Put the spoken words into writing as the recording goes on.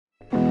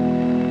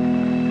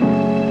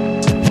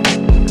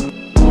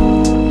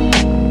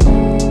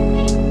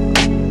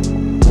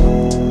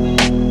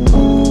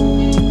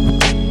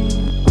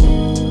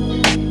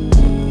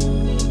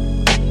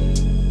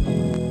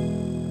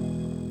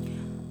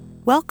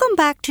Welcome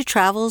back to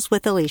Travels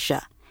with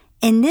Alicia.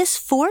 In this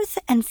fourth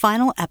and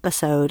final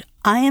episode,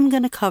 I am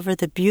going to cover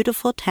the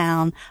beautiful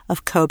town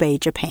of Kobe,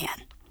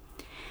 Japan.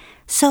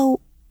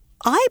 So,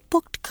 I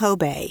booked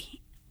Kobe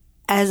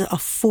as a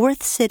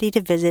fourth city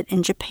to visit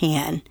in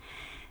Japan,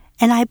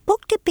 and I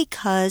booked it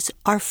because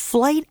our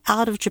flight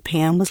out of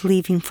Japan was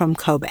leaving from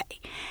Kobe.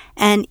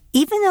 And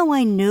even though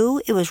I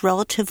knew it was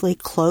relatively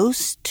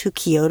close to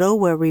Kyoto,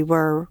 where we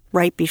were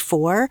right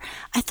before,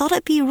 I thought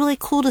it'd be really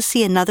cool to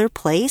see another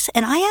place.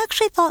 And I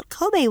actually thought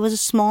Kobe was a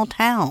small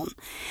town.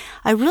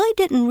 I really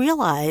didn't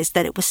realize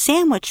that it was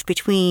sandwiched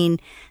between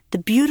the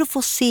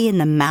beautiful sea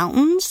and the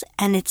mountains,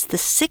 and it's the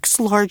sixth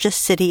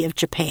largest city of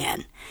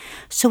Japan.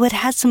 So it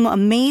had some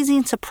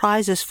amazing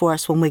surprises for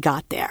us when we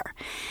got there.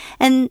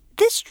 And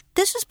this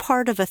is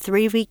part of a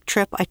 3-week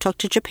trip I took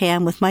to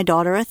Japan with my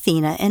daughter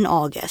Athena in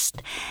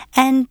August.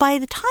 And by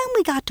the time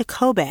we got to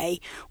Kobe,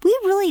 we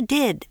really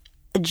did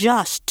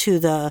adjust to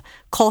the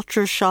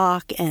culture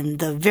shock and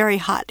the very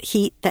hot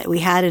heat that we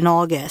had in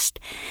August.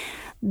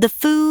 The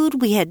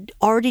food, we had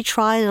already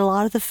tried a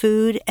lot of the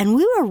food, and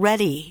we were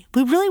ready.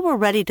 We really were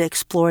ready to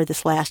explore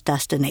this last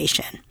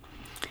destination.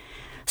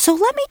 So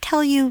let me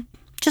tell you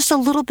just a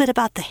little bit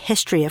about the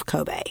history of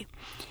Kobe.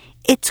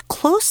 It's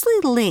closely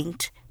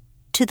linked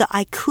to the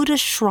Ikuta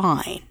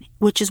Shrine,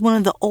 which is one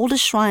of the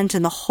oldest shrines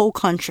in the whole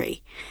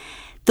country.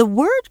 The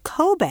word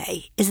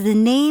Kobe is the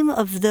name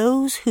of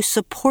those who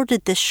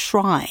supported this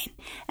shrine,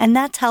 and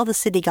that's how the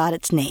city got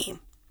its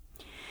name.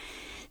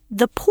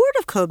 The port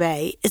of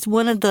Kobe is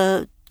one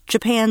of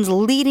Japan's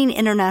leading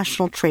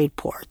international trade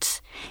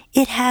ports.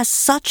 It has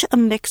such a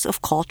mix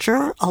of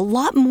culture, a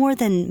lot more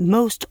than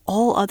most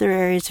all other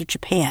areas of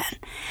Japan.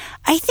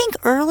 I think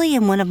early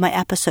in one of my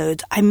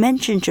episodes, I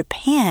mentioned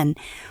Japan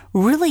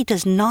really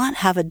does not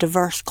have a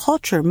diverse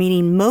culture,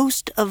 meaning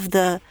most of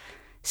the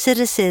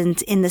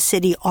citizens in the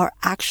city are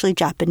actually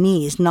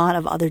Japanese, not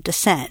of other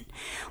descent.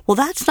 Well,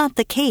 that's not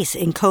the case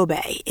in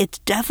Kobe. It's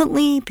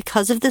definitely,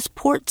 because of this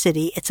port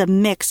city, it's a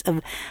mix of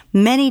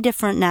many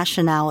different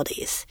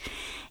nationalities.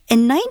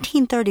 In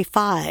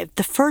 1935,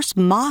 the first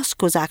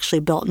mosque was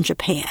actually built in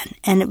Japan,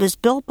 and it was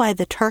built by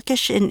the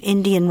Turkish and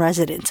Indian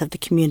residents of the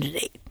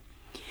community.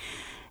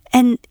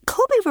 And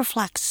Kobe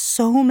reflects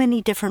so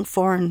many different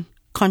foreign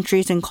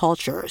countries and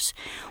cultures.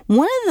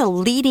 One of the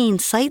leading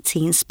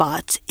sightseeing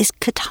spots is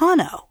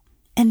Kitano,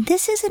 and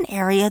this is an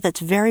area that's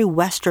very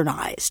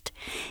westernized.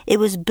 It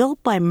was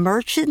built by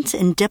merchants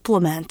and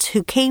diplomats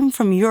who came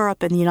from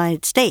Europe and the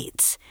United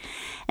States.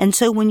 And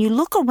so when you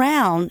look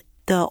around,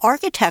 the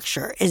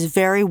architecture is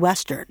very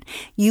Western.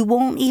 You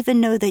won't even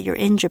know that you're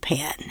in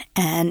Japan.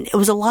 And it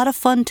was a lot of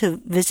fun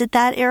to visit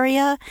that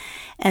area.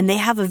 And they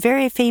have a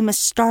very famous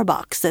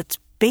Starbucks that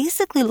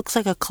basically looks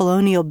like a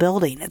colonial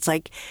building. It's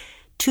like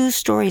 2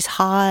 stories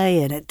high,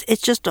 and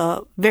it's just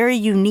a very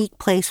unique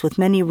place with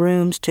many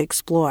rooms to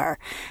explore.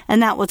 And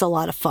that was a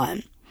lot of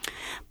fun.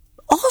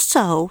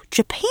 Also,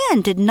 Japan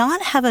did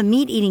not have a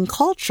meat-eating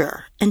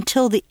culture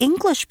until the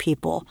English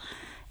people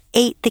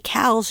ate the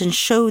cows and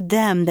showed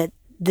them that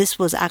this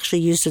was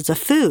actually used as a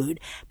food.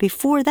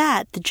 Before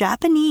that, the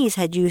Japanese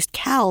had used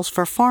cows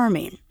for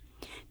farming,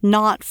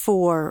 not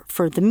for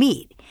the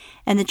meat.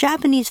 And the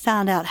Japanese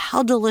found out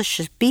how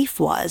delicious beef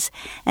was,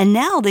 and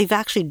now they've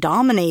actually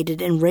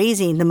dominated in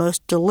raising the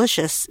most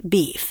delicious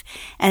beef.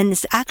 And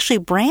it's actually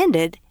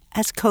branded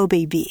as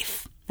Kobe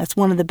beef. That's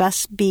one of the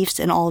best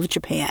beefs in all of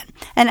Japan,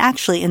 and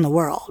actually in the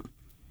world.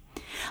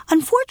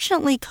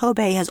 Unfortunately,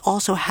 Kobe has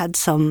also had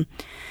some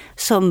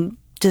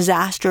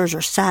disasters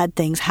or sad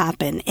things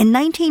happen. In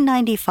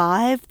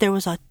 1995, there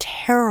was a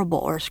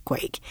terrible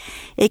earthquake.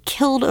 It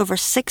killed over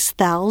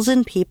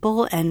 6,000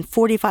 people, and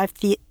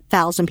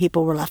 45,000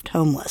 people were left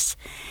homeless.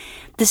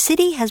 The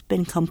city has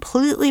been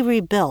completely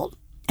rebuilt,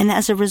 and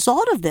as a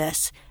result of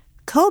this,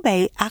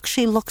 Kobe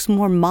actually looks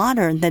more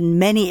modern than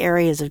many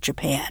areas of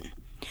Japan.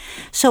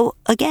 So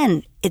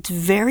again, it's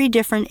very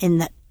different in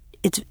that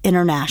it's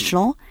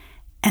international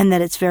and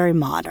that it's very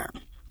modern.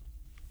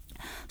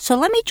 So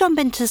let me jump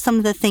into some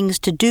of the things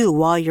to do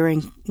while you're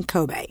in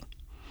Kobe.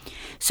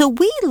 So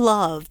we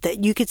love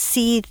that you could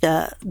see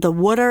the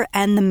water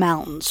and the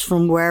mountains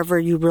from wherever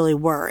you really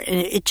were. And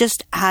it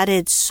just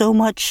added so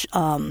much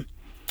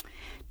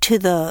to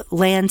the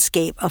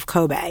landscape of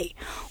Kobe.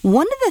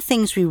 One of the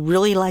things we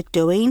really like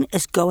doing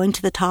is going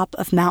to the top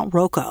of Mt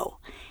Rokko.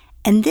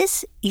 And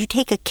this, you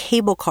take a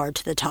cable car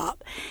to the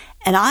top.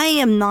 And I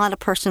am not a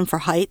person for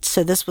heights,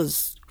 so this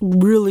was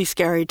really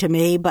scary to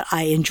me, but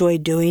I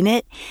enjoyed doing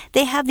it.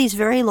 They have these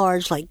very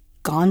large,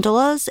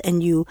 gondolas,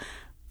 and you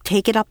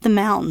take it up the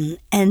mountain,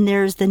 and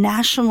there's the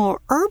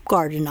National Herb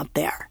Garden up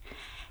there.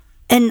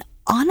 And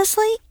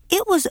honestly,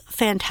 it was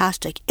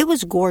fantastic. It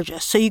was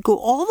gorgeous. So you go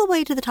all the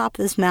way to the top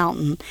of this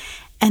mountain,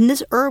 and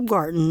this herb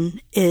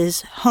garden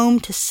is home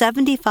to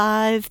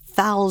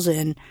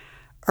 75,000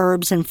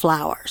 herbs and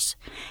flowers.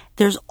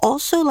 There's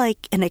also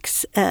an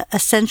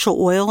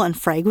essential oil and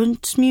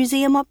fragrance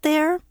museum up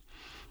there.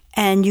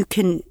 And you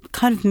can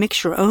kind of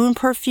mix your own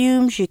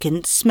perfumes. You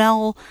can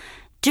smell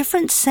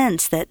different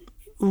scents that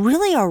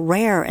really are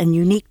rare and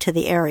unique to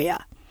the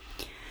area.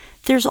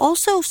 There's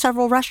also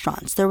several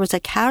restaurants. There was a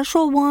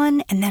casual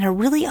one and then a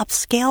really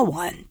upscale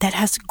one that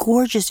has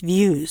gorgeous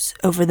views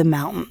over the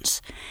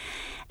mountains.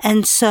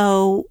 And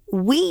so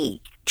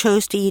we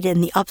chose to eat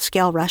in the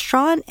upscale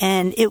restaurant,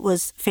 and it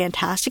was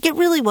fantastic. It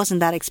really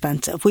wasn't that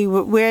expensive. We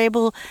were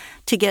able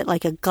to get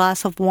like a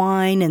glass of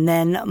wine, and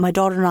then my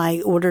daughter and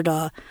I ordered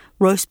a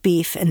roast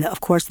beef, and of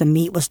course the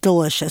meat was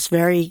delicious,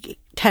 very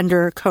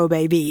tender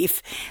Kobe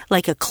beef,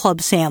 like a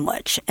club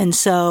sandwich. And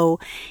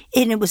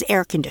it was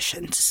air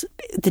conditioned.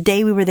 The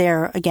day we were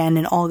there, again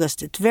in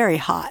August, it's very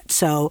hot.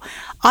 So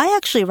I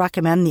actually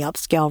recommend the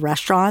upscale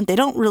restaurant. They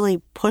don't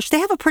really push. They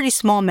have a pretty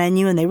small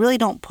menu and they really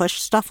don't push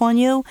stuff on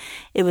you.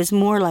 It was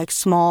more like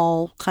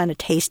small kind of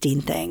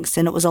tasting things,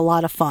 and it was a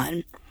lot of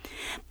fun.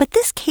 But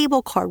this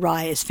cable car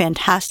ride is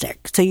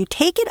fantastic. So you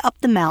take it up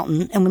the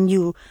mountain, and when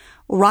you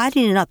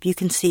riding it up, you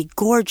can see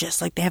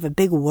gorgeous, like they have a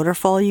big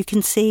waterfall you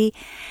can see.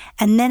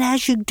 And then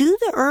as you do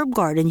the herb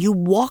garden, you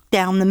walk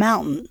down the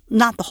mountain,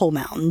 not the whole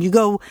mountain. You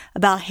go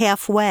about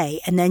halfway,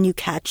 and then you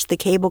catch the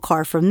cable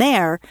car from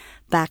there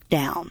back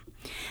down.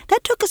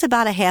 That took us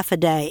about a half a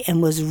day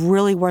and was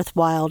really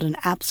worthwhile and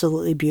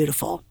absolutely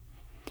beautiful.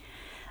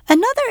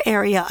 Another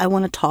area I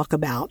want to talk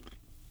about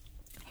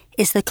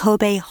is the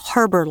Kobe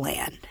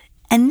Harborland.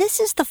 And this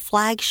is the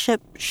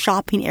flagship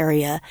shopping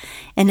area,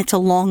 and it's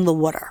along the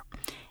water.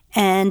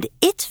 And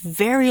it's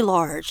very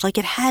large. Like,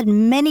 it had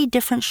many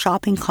different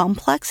shopping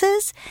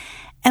complexes.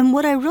 And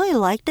what I really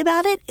liked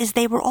about it is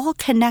they were all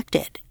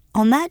connected.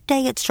 On that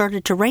day, it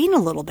started to rain a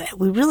little bit.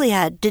 We really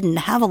didn't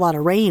have a lot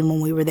of rain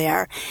when we were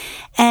there.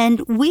 And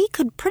we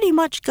could pretty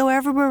much go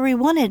everywhere we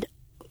wanted,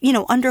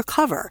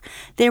 undercover.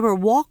 There were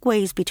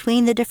walkways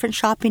between the different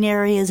shopping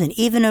areas and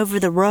even over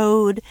the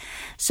road.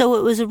 So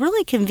it was a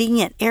really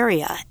convenient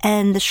area.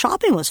 And the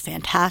shopping was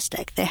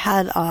fantastic. They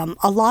had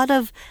a lot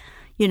of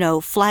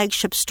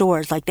flagship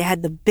stores. Like, they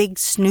had the big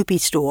Snoopy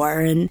store,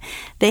 and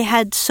they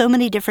had so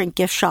many different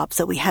gift shops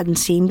that we hadn't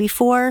seen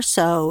before.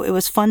 So it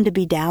was fun to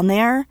be down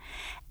there.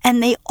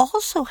 And they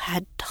also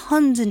had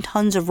tons and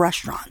tons of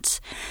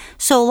restaurants.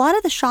 So a lot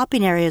of the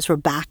shopping areas were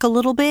back a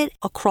little bit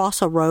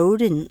across a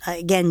road. And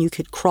again, you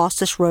could cross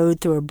this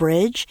road through a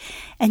bridge,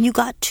 and you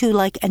got to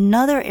like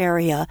another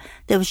area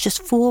that was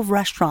just full of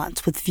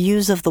restaurants with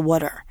views of the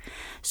water.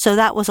 So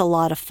that was a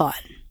lot of fun.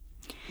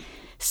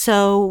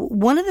 So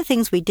one of the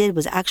things we did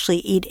was actually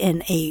eat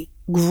in a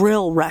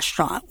grill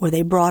restaurant where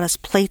they brought us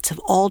plates of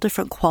all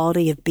different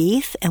quality of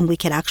beef, and we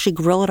could actually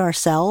grill it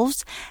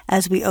ourselves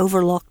as we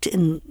overlooked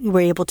and were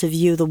able to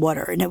view the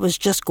water. And it was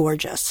just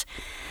gorgeous.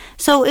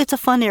 So it's a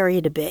fun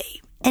area to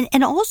be.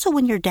 And also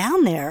when you're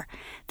down there,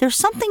 there's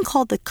something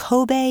called the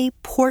Kobe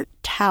Port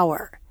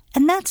Tower.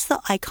 And that's the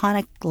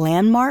iconic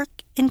landmark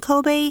in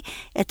Kobe.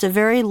 It's a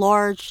very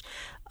large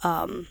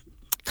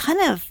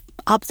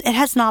it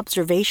has an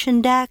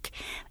observation deck,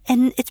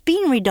 and it's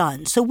being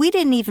redone. So we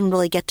didn't even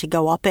really get to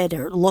go up it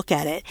or look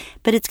at it,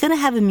 but it's going to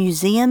have a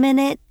museum in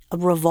it, a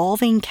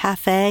revolving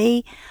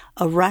cafe,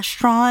 a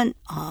restaurant.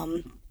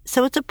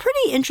 So it's a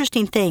pretty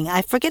interesting thing.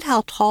 I forget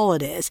how tall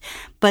it is,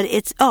 but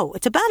it's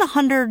about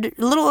a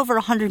little over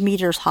 100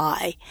 meters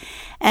high.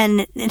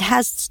 And it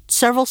has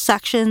several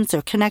sections.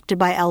 They're connected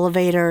by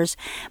elevators,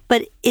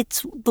 but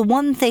it's the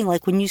one thing,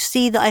 like when you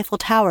see the Eiffel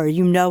Tower,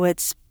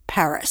 it's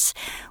Paris.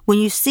 When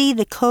you see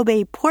the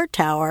Kobe Port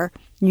Tower,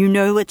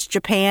 it's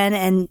Japan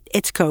and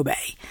it's Kobe.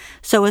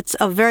 So it's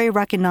a very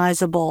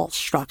recognizable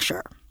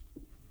structure.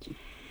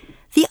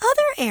 The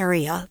other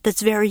area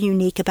that's very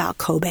unique about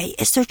Kobe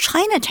is their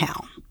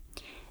Chinatown.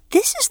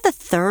 This is the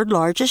third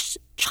largest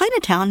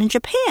Chinatown in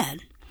Japan.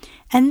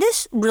 And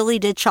this really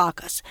did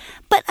shock us.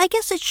 But I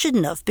guess it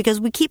shouldn't have, because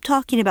we keep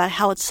talking about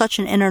how it's such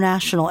an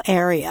international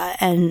area.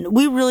 And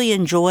we really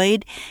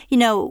enjoyed,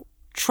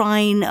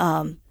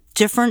 trying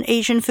different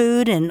Asian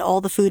food and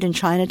all the food in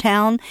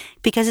Chinatown,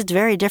 because it's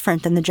very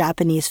different than the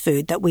Japanese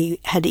food that we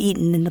had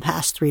eaten in the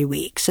past 3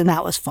 weeks, and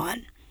that was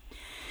fun.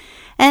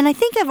 And I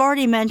think I've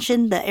already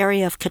mentioned the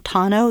area of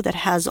Kitano that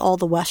has all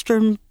the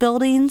Western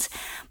buildings,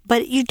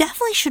 but you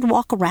definitely should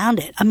walk around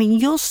it. I mean,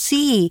 you'll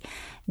see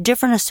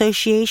different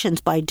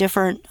associations by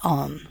different,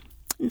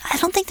 I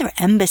don't think they're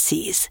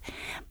embassies,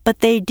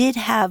 but they did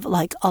have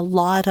like a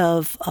lot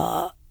of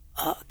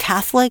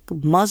Catholic,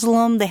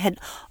 Muslim. They had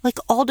like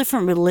all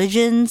different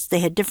religions. They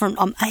had different.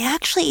 I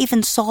actually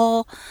even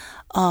saw,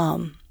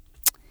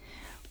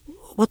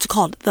 what's it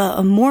called?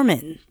 The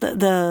Mormon,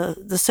 the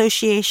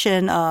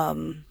association,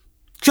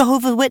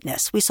 Jehovah's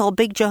Witness. We saw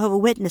big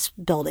Jehovah's Witness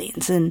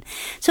buildings, and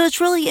so it's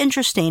really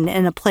interesting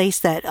in a place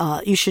that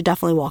you should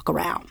definitely walk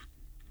around.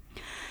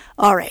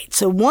 All right.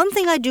 So one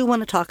thing I do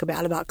want to talk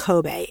about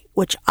Kobe,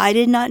 which I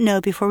did not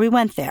know before we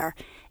went there,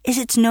 is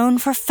it's known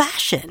for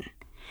fashion.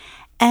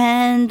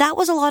 And that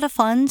was a lot of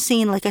fun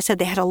seeing, like I said,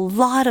 they had a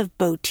lot of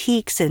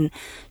boutiques and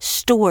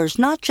stores,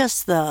 not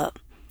just the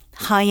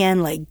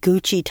high-end like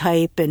Gucci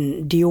type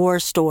and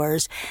Dior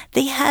stores.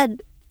 They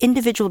had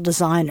individual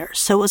designers.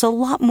 So it was a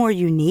lot more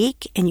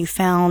unique, and you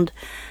found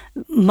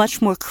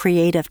much more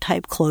creative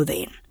type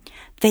clothing.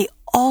 They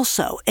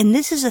also, and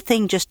this is a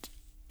thing just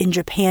in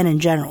Japan in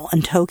general,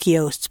 and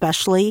Tokyo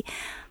especially,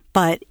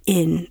 but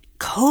in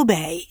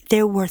Kobe,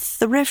 there were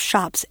thrift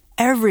shops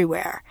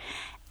everywhere.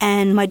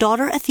 And my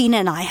daughter Athena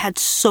and I had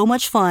so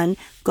much fun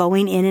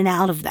going in and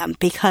out of them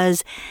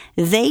because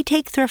they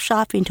take thrift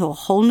shopping to a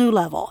whole new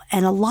level.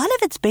 And a lot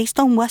of it's based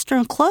on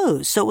Western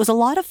clothes. So it was a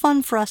lot of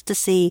fun for us to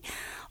see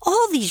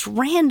all these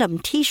random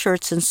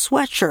t-shirts and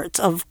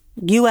sweatshirts of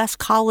U.S.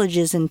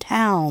 colleges and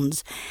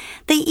towns.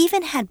 They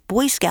even had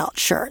Boy Scout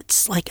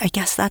shirts. Like, I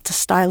guess that's a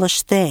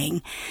stylish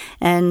thing.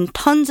 And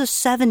tons of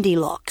 70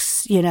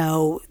 looks. You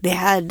know, they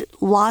had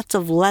lots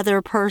of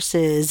leather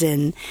purses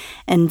and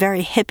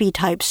very hippie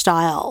type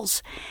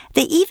styles.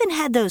 They even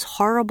had those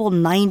horrible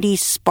 90s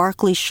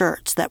sparkly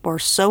shirts that were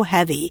so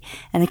heavy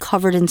and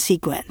covered in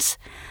sequins.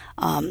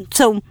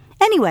 So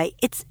anyway,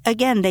 it's,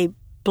 again, they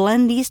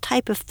blend these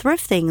type of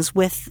thrift things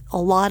with a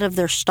lot of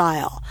their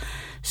style.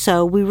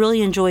 So we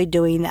really enjoyed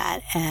doing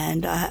that,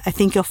 and I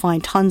think you'll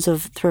find tons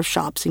of thrift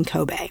shops in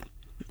Kobe.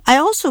 I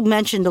also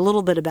mentioned a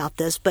little bit about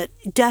this, but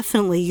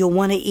definitely you'll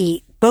want to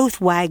eat both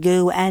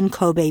Wagyu and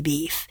Kobe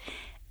beef.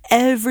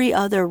 Every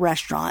other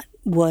restaurant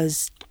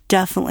was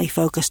definitely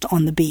focused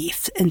on the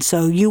beef, and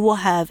so you will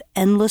have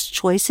endless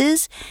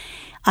choices.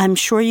 I'm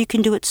sure you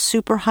can do it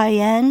super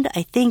high-end.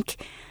 I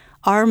think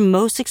our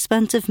most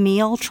expensive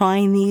meal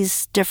trying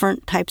these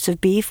different types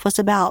of beef was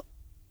about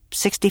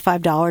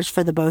 $65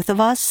 for the both of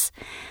us.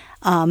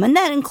 And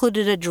that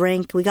included a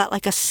drink. We got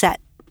like a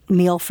set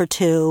meal for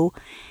two.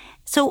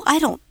 So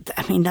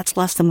that's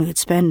less than we would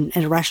spend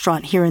in a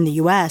restaurant here in the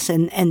U.S.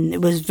 And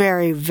it was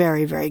very,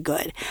 very, very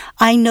good.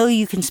 I know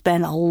you can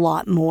spend a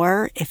lot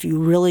more if you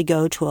really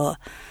go to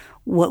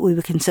what we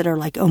would consider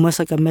like almost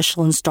like a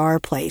Michelin star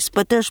place.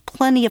 But there's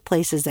plenty of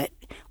places that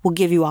will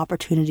give you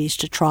opportunities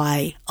to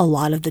try a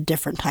lot of the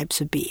different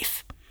types of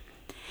beef.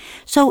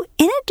 So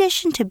in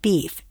addition to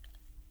beef,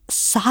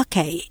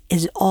 sake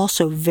is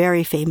also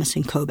very famous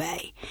in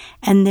Kobe.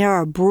 And there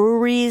are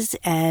breweries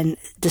and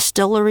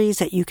distilleries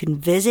that you can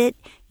visit,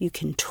 you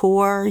can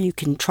tour, you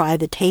can try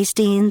the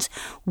tastings.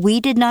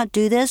 We did not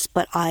do this,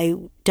 but I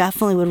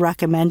definitely would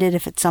recommend it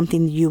if it's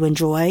something you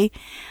enjoy.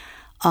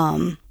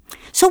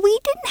 So we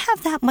didn't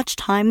have that much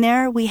time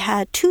there. We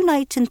had 2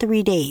 nights and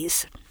 3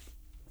 days.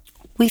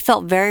 We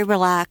felt very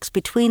relaxed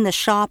between the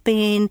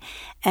shopping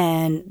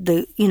and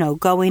the,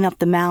 going up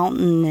the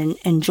mountain and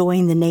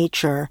enjoying the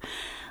nature.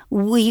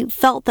 We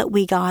felt that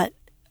we got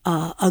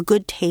a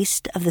good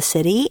taste of the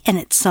city, and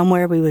it's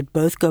somewhere we would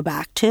both go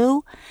back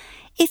to.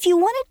 If you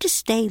wanted to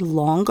stay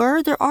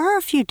longer, there are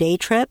a few day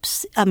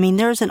trips. I mean,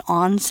 there's an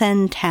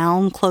onsen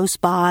town close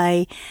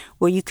by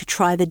where you could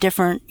try the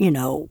different,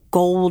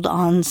 gold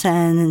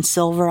onsen and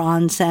silver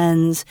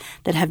onsens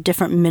that have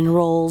different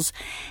minerals.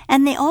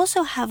 And they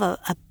also have a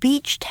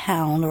beach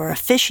town or a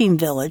fishing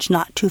village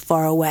not too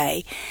far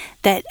away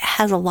that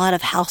has a lot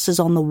of houses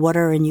on the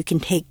water, and you can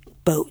take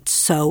boats.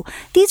 So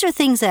these are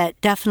things that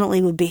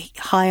definitely would be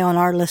high on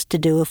our list to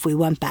do if we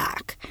went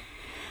back.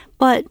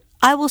 But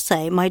I will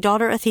say, my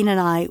daughter Athena and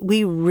I,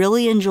 we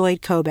really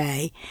enjoyed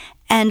Kobe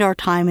and our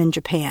time in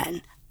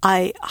Japan.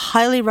 I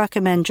highly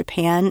recommend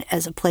Japan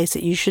as a place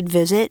that you should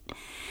visit.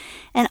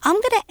 And I'm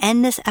going to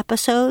end this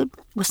episode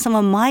with some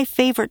of my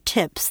favorite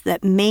tips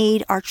that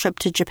made our trip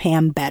to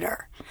Japan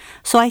better.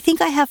 So I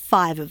think I have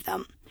 5 of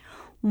them.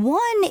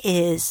 One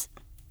is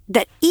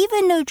that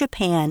even though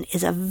Japan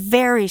is a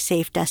very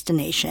safe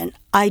destination,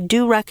 I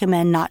do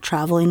recommend not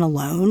traveling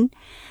alone.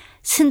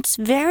 Since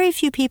very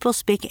few people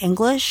speak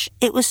English,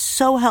 it was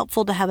so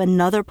helpful to have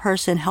another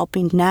person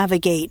helping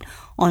navigate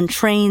on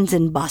trains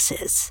and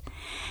buses.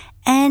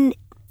 And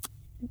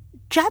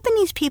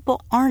Japanese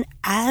people aren't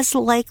as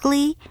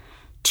likely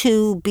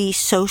to be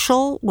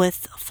social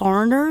with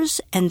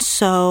foreigners, and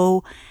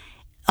so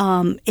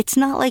it's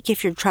not like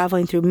if you're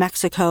traveling through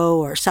Mexico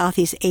or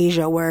Southeast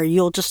Asia where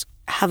you'll just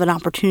have an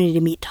opportunity to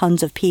meet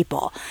tons of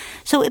people.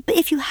 So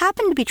if you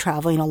happen to be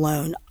traveling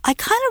alone, I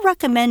kind of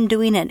recommend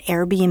doing an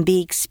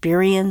Airbnb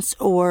experience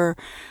or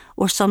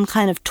some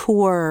kind of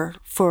tour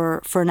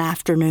for an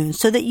afternoon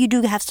so that you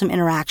do have some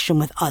interaction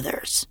with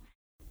others.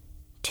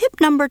 Tip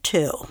number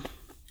 2,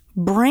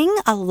 bring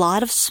a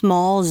lot of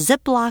small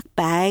Ziploc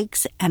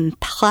bags and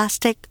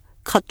plastic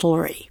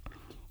cutlery.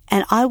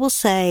 And I will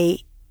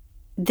say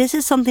this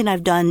is something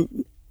I've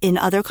done in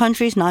other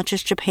countries, not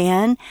just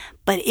Japan,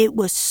 but it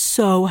was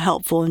so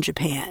helpful in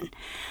Japan.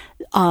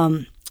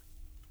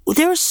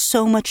 There was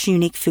so much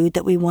unique food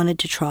that we wanted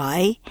to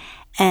try,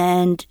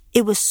 and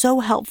it was so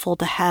helpful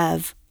to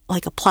have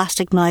like a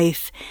plastic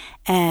knife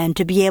and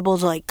to be able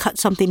to like cut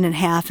something in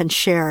half and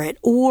share it.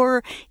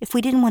 Or if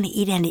we didn't want to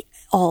eat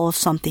all of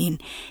something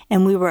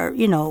and we were,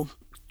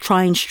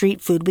 trying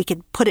street food, we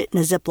could put it in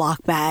a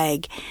Ziploc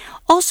bag.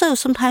 Also,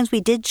 sometimes we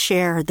did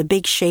share the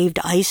big shaved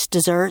ice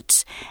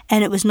desserts,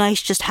 and it was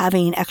nice just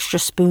having extra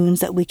spoons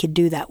that we could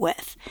do that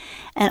with.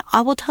 And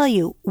I will tell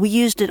you, we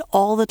used it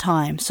all the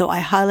time, so I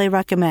highly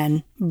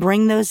recommend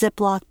bring those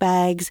Ziploc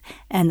bags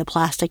and the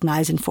plastic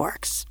knives and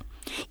forks.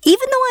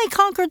 Even though I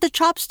conquered the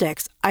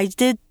chopsticks, I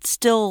did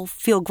still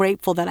feel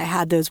grateful that I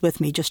had those with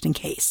me just in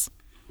case.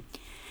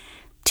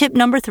 Tip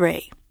number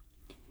 3.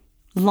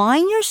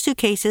 Line your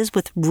suitcases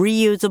with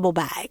reusable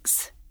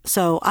bags.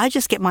 So I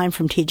just get mine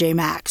from TJ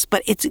Maxx,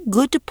 but it's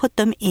good to put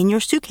them in your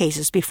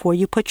suitcases before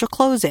you put your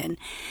clothes in.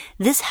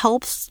 This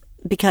helps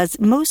because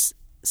most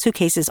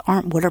suitcases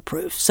aren't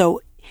waterproof.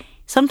 So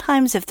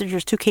sometimes if your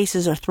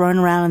suitcases are thrown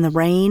around in the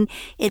rain,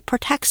 it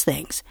protects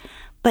things.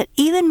 But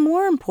even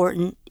more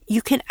important,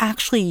 you can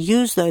actually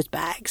use those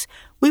bags.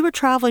 We were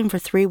traveling for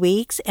 3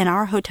 weeks and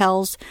our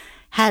hotels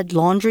had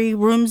laundry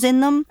rooms in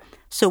them.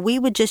 So we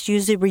would just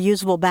use the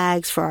reusable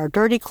bags for our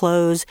dirty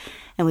clothes,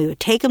 and we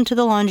would take them to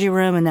the laundry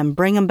room and then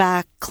bring them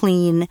back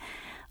clean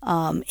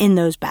in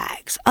those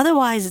bags.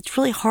 Otherwise, it's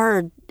really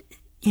hard,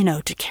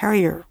 to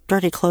carry your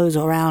dirty clothes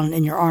around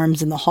in your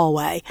arms in the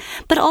hallway.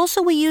 But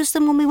also we used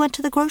them when we went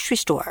to the grocery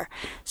store.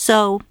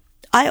 So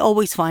I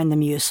always find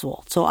them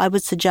useful. So I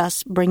would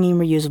suggest bringing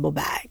reusable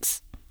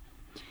bags.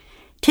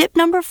 Tip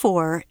number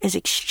 4 is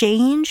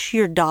exchange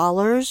your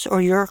dollars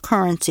or your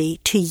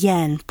currency to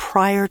yen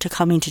prior to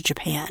coming to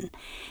Japan.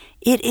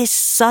 It is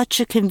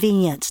such a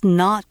convenience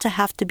not to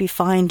have to be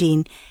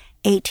finding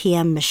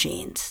ATM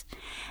machines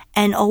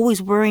and always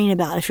worrying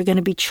about if you're going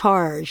to be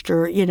charged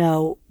or,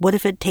 what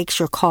if it takes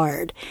your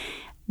card.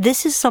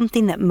 This is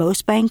something that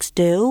most banks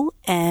do,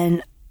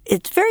 and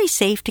it's very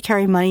safe to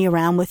carry money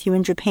around with you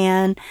in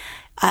Japan.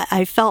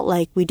 I felt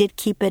like we did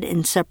keep it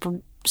in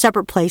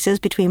separate places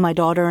between my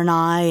daughter and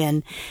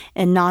I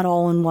and not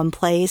all in one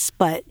place,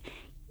 but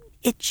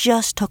it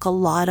just took a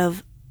lot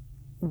of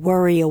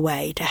worry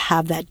away to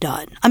have that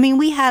done. I mean,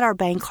 we had our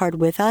bank card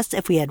with us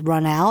if we had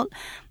run out,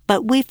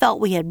 but we felt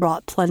we had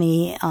brought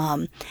plenty,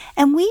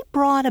 and we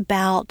brought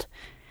about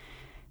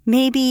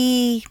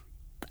maybe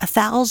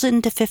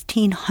 1,000 to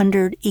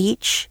 1,500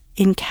 each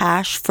in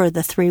cash for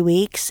the 3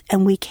 weeks,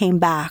 and we came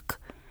back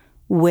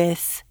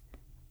with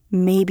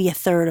maybe a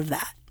third of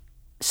that.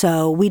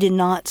 So we did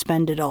not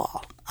spend it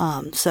all.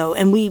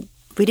 And we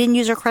didn't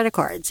use our credit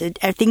cards.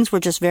 Things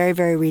were just very,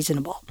 very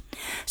reasonable.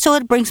 So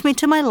it brings me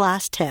to my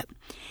last tip.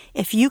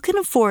 If you can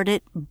afford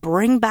it,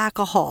 bring back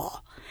a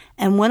haul.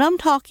 And what I'm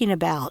talking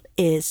about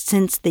is,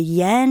 since the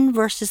yen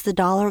versus the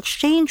dollar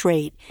exchange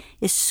rate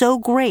is so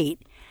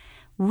great,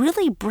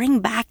 really bring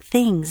back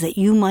things that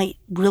you might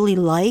really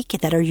like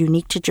that are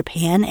unique to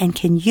Japan and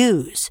can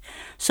use.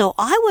 So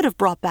I would have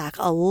brought back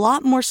a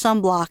lot more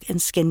sunblock and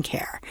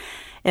skincare.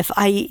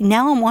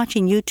 Now I'm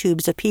watching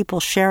YouTubes of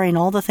people sharing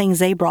all the things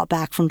they brought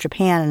back from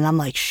Japan, and I'm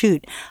like,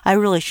 shoot, I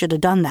really should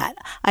have done that.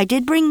 I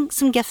did bring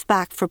some gifts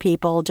back for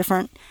people,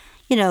 different,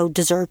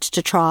 desserts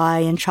to try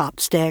and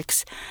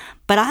chopsticks,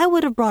 but I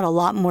would have brought a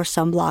lot more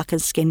sunblock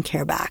and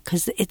skincare back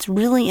because it's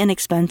really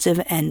inexpensive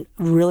and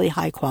really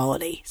high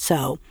quality.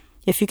 So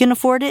if you can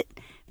afford it,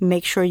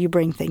 make sure you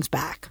bring things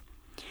back.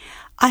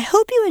 I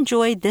hope you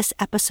enjoyed this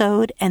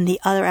episode and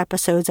the other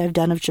episodes I've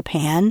done of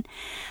Japan.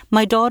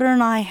 My daughter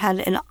and I had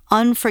an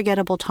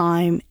unforgettable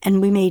time,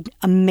 and we made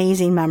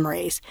amazing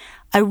memories.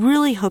 I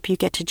really hope you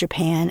get to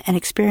Japan and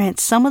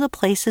experience some of the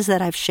places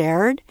that I've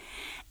shared,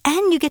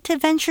 and you get to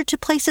venture to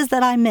places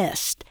that I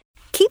missed.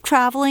 Keep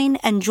traveling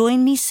and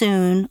join me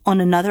soon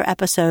on another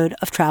episode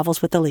of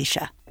Travels with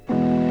Alicia.